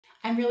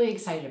I'm really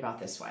excited about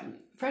this one.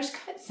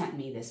 Freshcut sent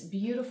me this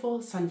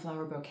beautiful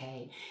sunflower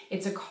bouquet.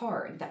 It's a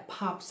card that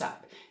pops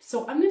up.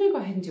 So I'm gonna go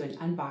ahead and do an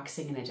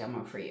unboxing and a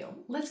demo for you.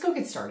 Let's go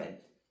get started.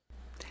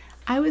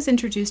 I was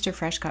introduced to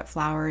Freshcut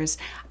flowers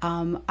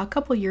a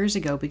couple years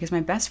ago because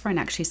my best friend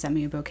actually sent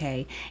me a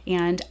bouquet,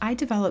 and I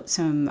developed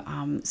some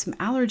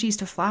allergies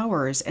to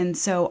flowers, and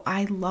so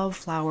I love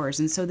flowers,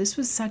 and so this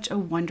was such a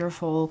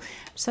wonderful,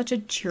 such a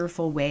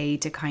cheerful way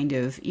to kind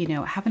of, you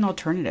know, have an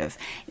alternative.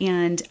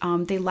 And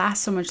they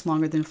last so much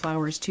longer than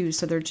flowers too,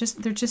 so they're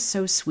just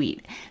so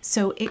sweet.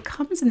 So it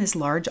comes in this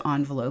large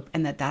envelope,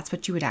 and that's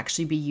what you would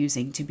actually be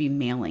using to be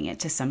mailing it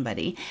to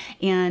somebody.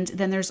 And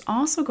then there's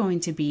also going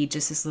to be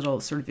just this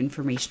little sort of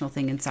informational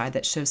thing inside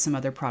that shows some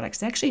other products.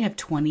 They actually have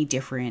 25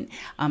 different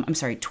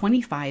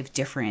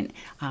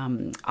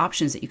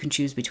options that you can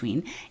choose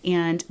between.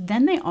 And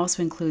then they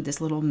also include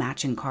this little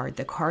matching card.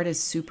 The card is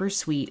super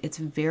sweet. It's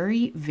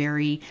very,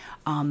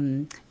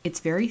 it's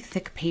very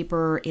thick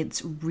paper.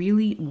 It's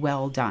really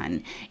well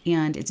done,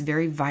 and it's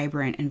very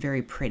vibrant and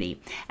very pretty.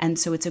 And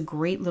so it's a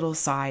great little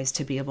size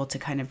to be able to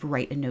kind of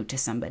write a note to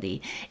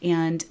somebody.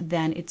 And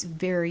then it's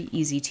very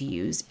easy to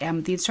use.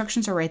 The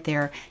instructions are right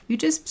there. You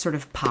just sort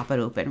of pop it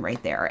open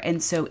right there.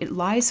 And so it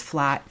lies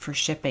flat for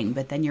shipping,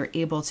 but then you're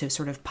able to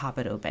sort of pop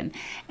it open.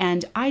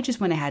 And I just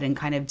went ahead and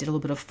kind of did a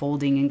little bit of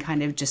folding and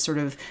kind of just sort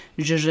of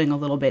zhuzhing a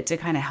little bit to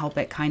kind of help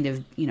it kind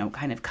of, you know,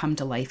 kind of come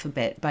to life a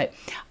bit. But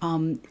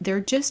they're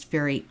just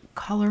very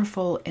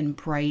colorful and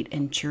bright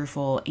and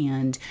cheerful,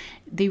 and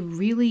they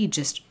really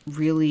just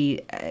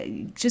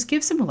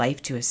give some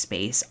life to a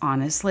space,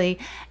 honestly.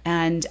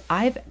 And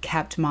I've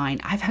kept mine.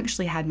 I've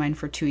actually had mine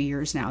for 2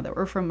 years now that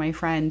were from my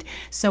friend.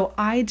 So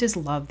I just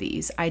love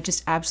these. I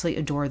just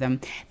absolutely adore them.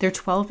 They're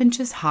 12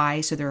 inches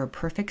high, so they're a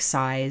perfect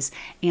size,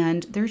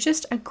 and they're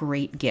just a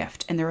great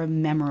gift, and they're a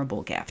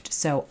memorable gift.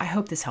 So I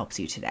hope this helps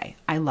you today.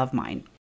 I love mine.